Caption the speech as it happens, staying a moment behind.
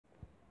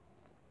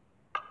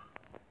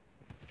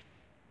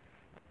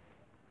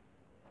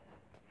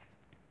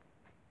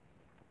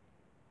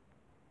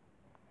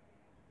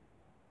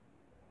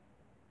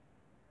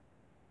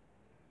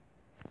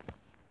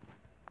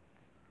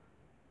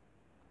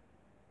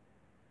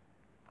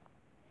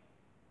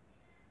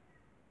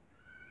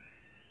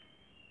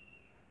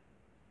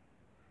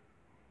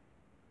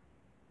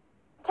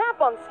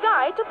Tap on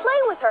Sky to play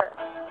with her.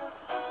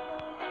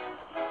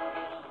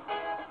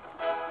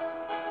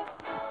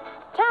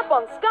 Tap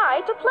on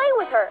Sky to play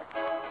with her.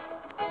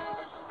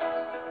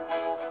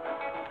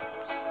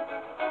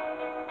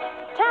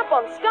 Tap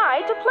on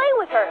Sky to play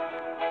with her.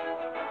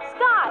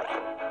 Sky!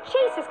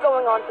 Chase is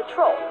going on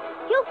patrol.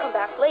 He'll come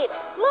back later.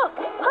 Look,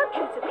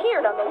 hunters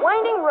appeared on the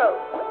winding road.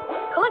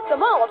 Collect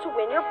them all to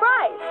win your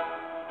prize.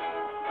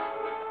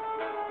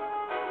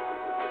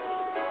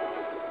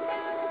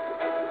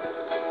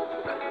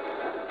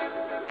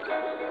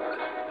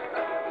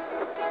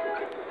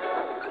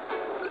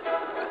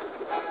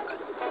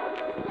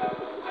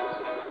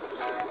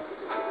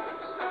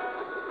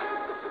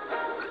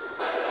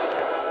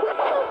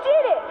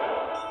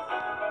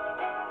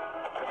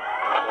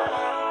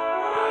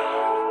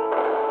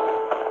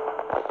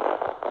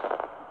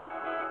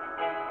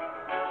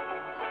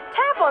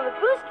 On the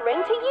boost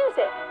ring to use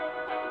it.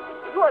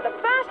 You're the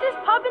fastest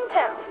pup in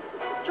town.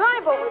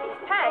 Drive over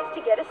these pads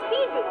to get a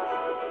speed boost.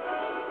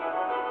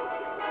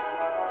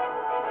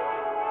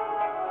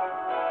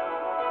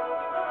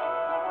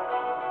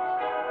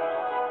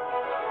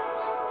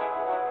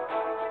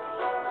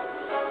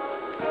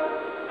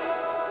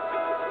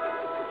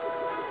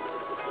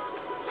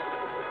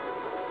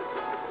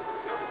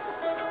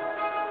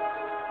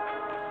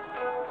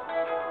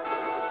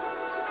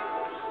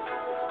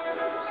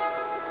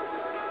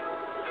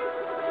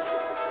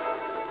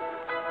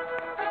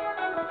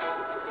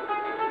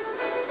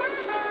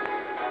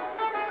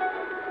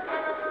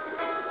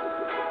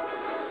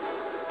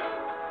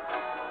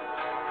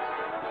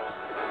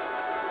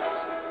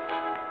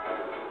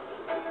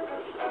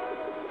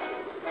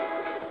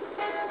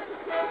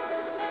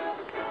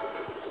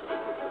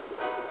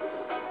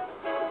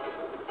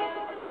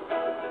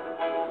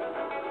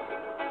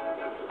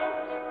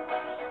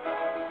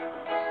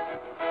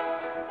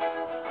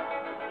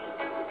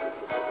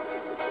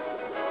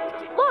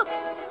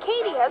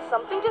 Katie has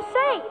something to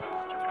say.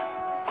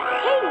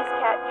 Katie's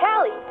cat,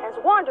 Callie, has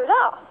wandered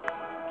off.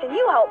 Can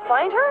you help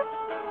find her?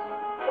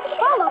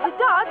 Follow the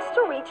dots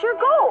to reach your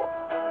goal.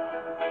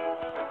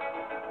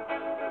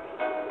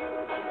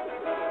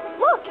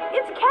 Look,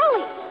 it's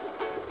Callie.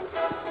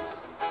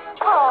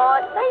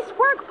 Aw, nice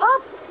work,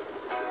 pup.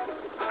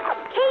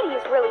 Katie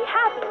is really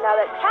happy now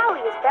that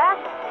Callie is back.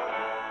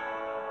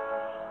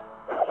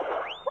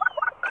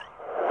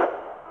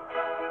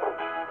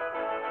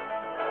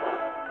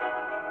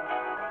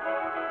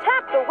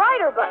 Tap the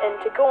rider button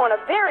to go on a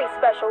very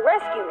special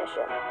rescue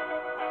mission.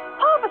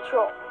 Paw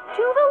Patrol,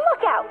 to the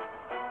lookout!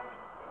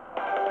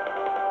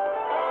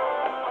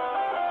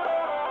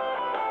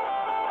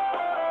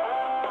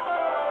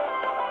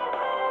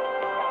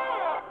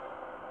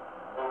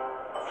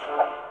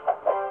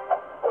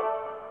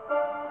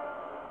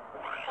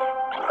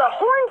 The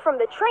horn from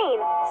the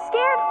train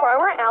scared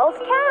Farmer Al's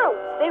cows.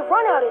 They've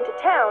run out into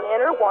town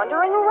and are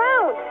wandering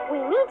around. We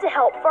need to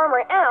help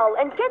Farmer Al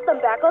and get them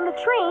back on the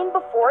train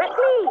before it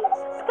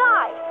leaves.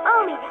 Sky,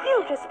 I'll need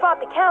you to spot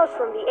the cows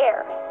from the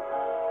air.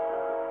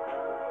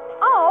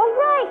 All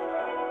right,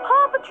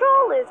 Paw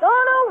Patrol is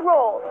on a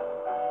roll.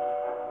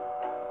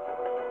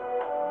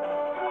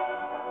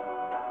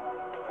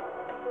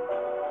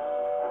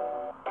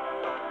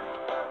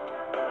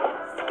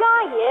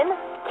 Sky in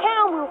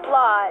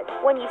camouflage.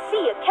 When you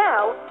see a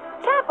cow,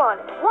 tap on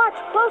it. Watch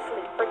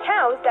closely for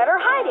cows that are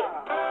hiding.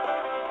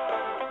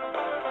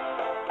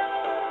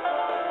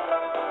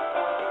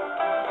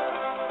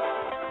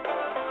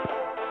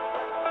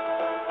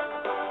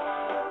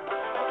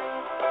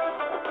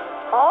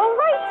 All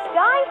right,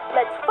 Sky,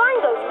 let's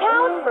find those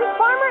cows for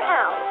Farmer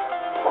Al.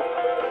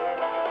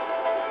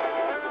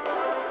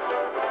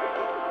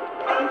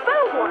 You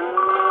found one.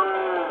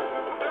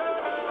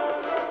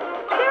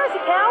 There's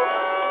a cow.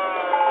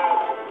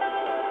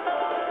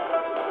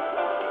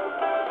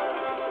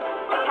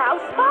 Cow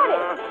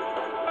spotted.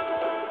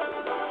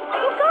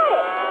 You got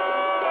it.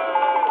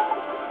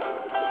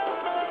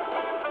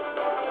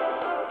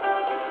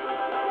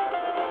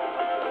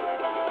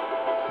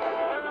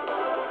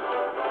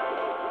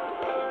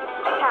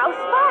 Cow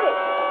spotted.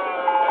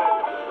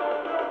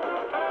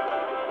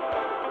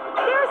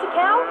 There's a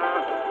cow.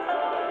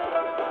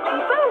 You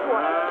found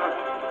one.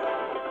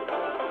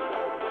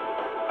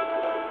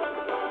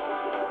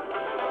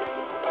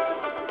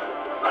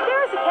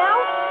 There's a cow.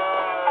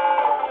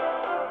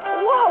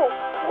 Whoa!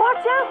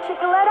 Watch out,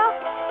 Chickaletta.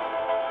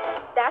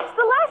 That's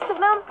the last of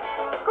them.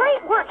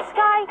 Great work,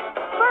 Sky.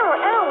 Farmer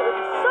Al will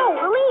be so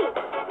relieved.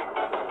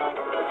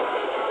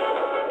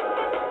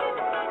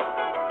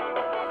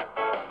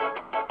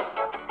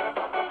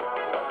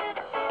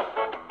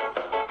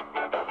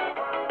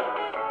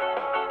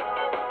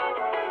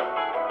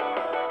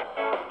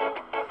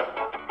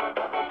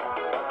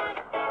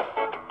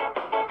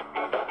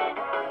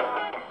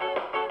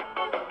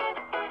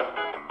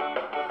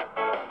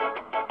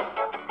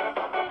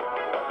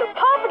 The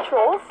Paw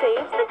Patrol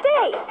saves the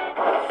day.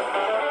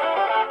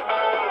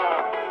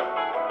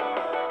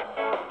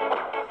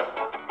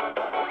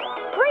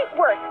 Great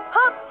work,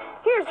 Pup.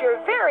 Here's your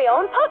very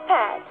own pup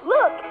pad.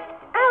 Look,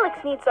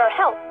 Alex needs our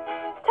help.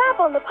 Tap Tap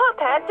on the pup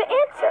pad to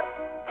answer.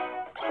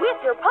 With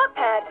your pup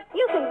pad,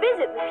 you can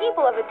visit the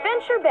people of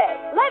Adventure Bay.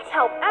 Let's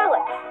help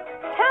Alex.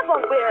 Tap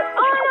on We're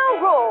on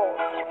a Roll.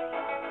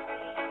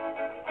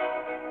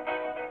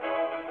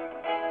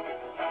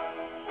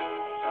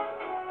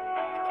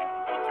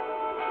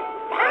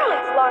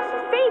 Alex lost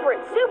his favorite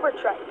super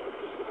trike.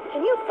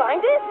 Can you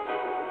find it?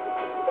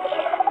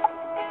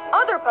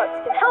 Other pups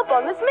can help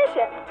on this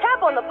mission.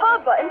 Tap on the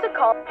paw button to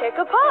call Pick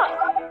a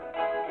Pup.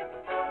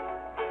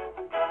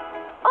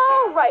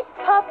 All right,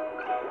 pup.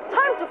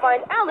 Time to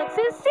find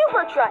Alex's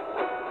super trike.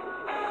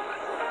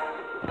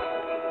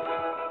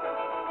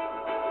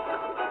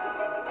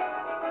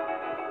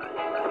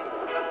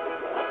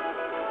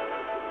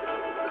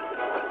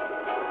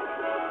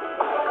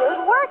 Good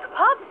work,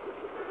 pup.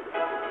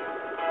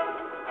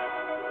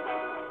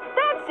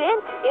 That's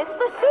it. It's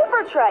the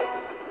super trike.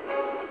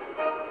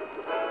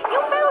 You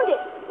found it.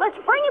 Let's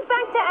bring it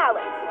back to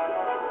Alex.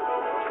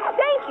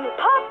 Thank you,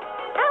 pup.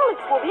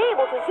 Alex will be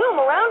able to zoom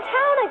around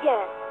town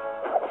again.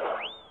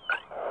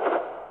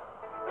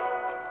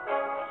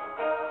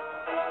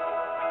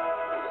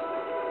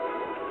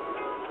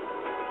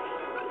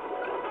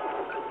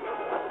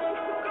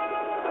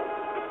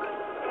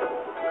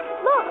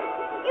 Look,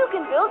 you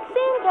can build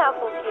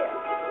sandcastles here.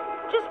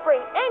 Just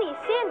bring any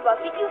sand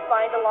bucket you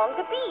find along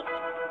the beach.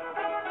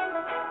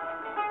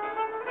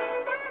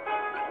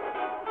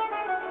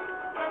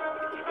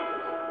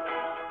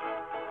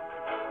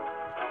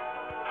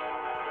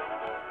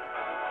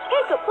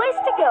 Pick a place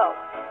to go.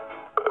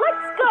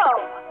 Let's go!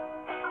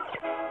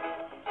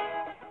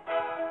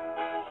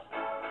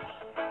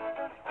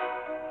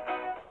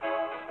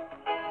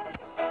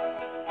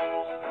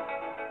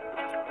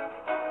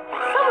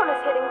 Someone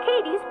is hitting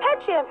Katie's pet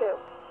shampoo.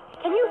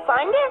 Can you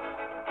find it?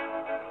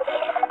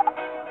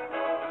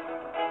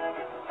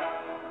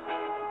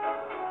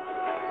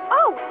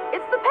 Oh,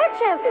 it's the pet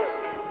shampoo.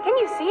 Can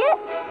you see it?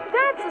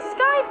 That's a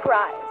sky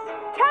prize.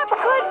 Tap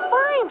good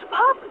find,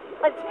 pup.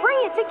 Let's bring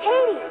it to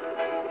Katie.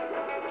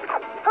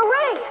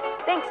 Hooray!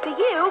 Thanks to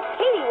you,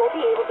 Katie will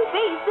be able to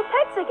bathe the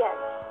pets again.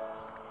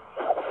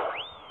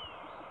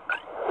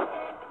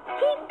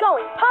 Keep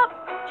going, pup.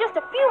 Just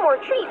a few more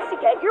treats to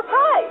get your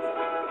prize.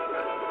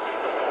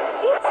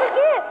 It's a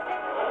gift.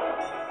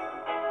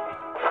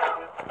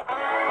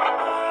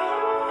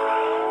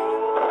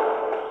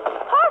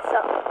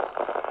 Awesome.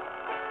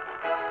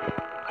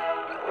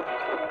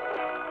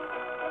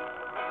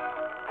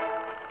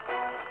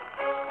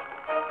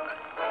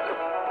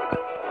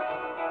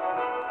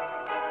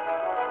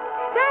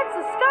 That's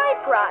a sky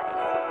prize.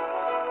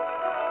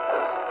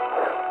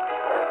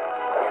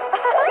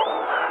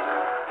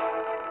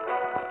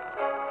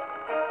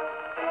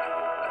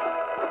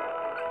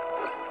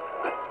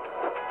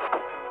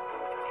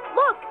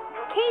 Look,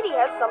 Katie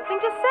has something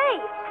to say.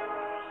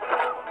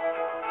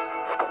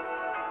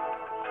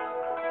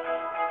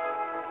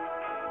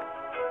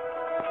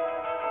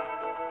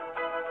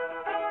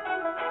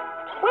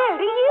 Where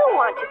do you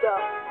want to go?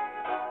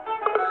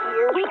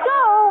 Here we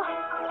go.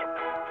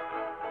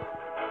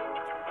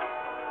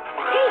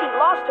 Katie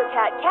lost her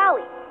cat,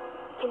 Callie.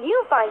 Can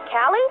you find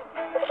Callie?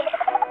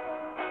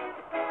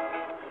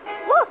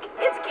 Look,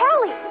 it's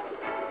Callie.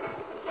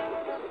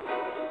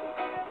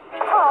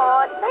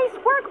 Aw, nice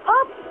work,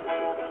 pup.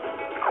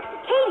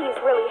 Katie is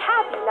really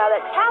happy now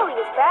that Callie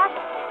is back.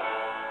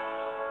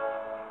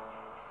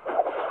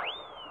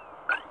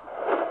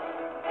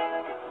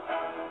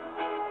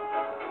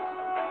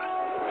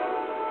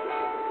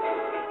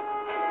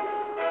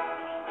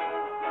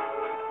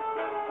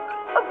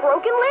 A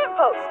broken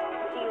lamppost.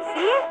 Do you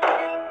see it?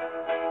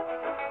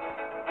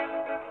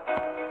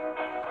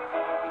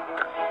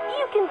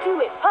 You can do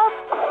it, pup.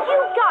 You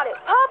got it,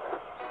 pup.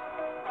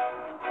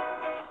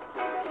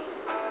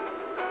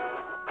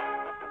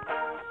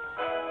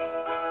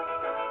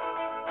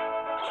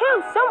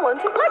 Choose someone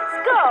to let's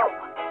go.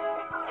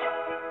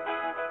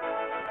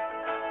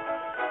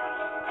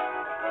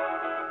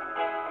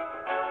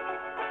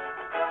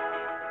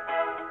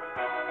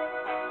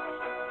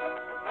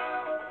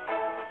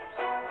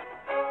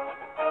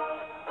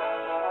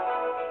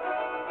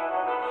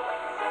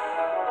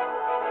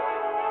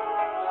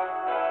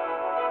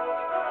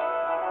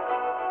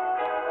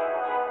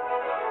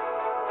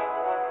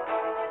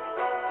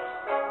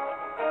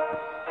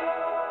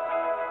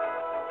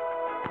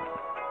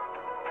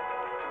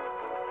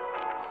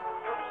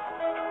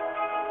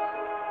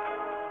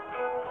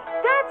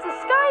 That's a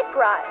sky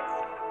prize.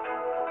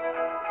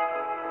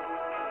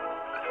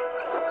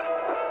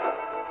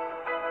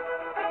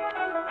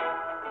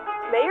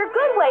 Mayor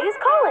Goodway is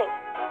calling.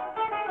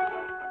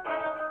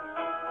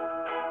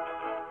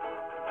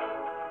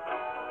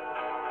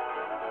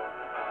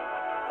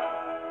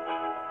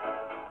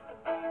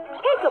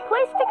 Pick a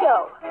place to go.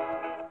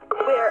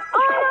 We're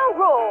on a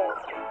roll.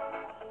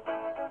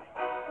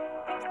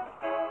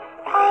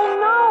 Oh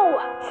no!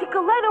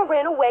 Chickaletta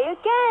ran away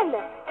again.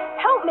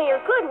 Help Mayor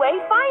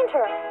Goodway find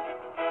her.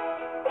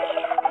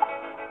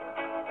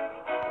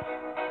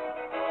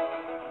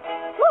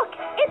 Look,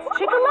 it's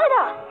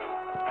Chickaletta.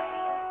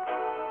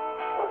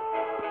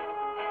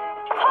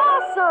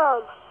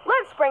 Awesome!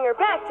 bring her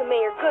back to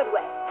Mayor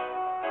Goodway.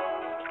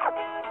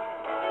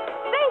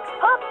 Thanks,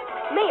 Pup.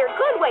 Mayor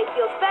Goodway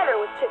feels better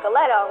with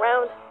Chickaletta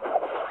around.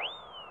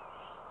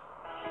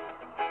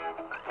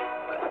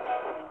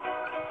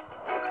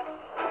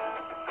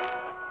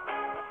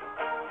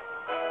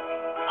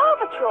 Paw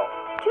Patrol,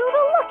 to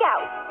the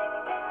lookout!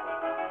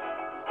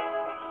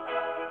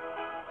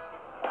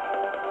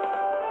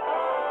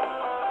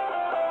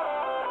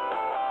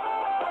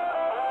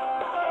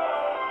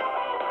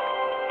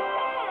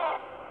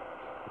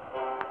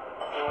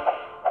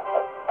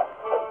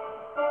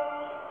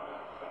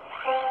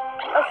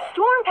 A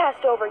storm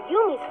passed over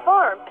Yumi's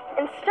farm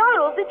and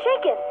startled the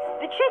chickens.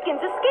 The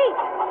chickens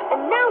escaped,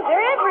 and now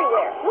they're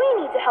everywhere.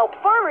 We need to help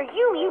Farmer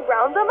Yumi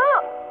round them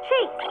up.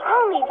 Chase,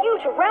 I'll need you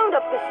to round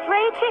up the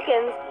stray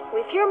chickens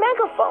with your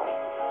megaphone.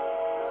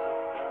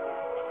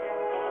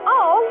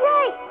 All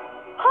right,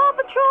 Paw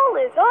Patrol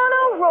is on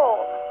a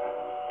roll.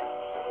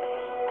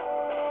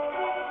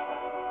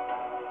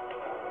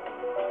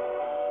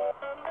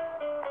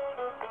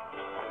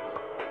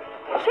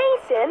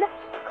 Jason,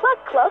 cluck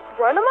cluck,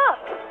 run 'em up.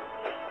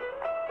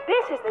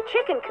 This is the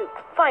chicken coop.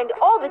 Find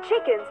all the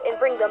chickens and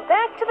bring them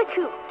back to the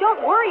coop.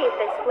 Don't worry if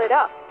they split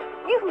up.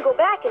 You can go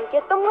back and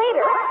get them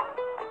later.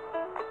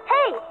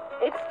 Hey,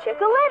 it's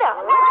Chickaletta.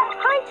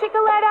 Hi,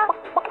 Chickaletta.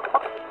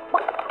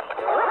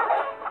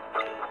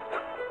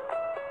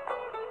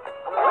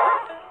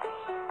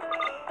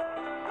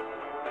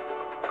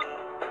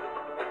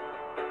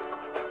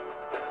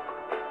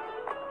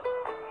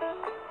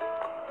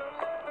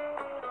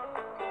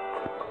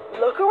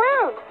 Look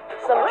around.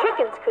 Some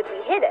chickens could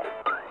be hidden.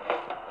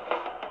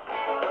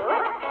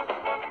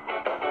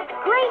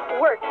 Great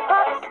work,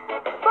 Pups.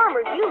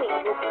 Farmer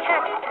Yumi will be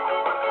happy.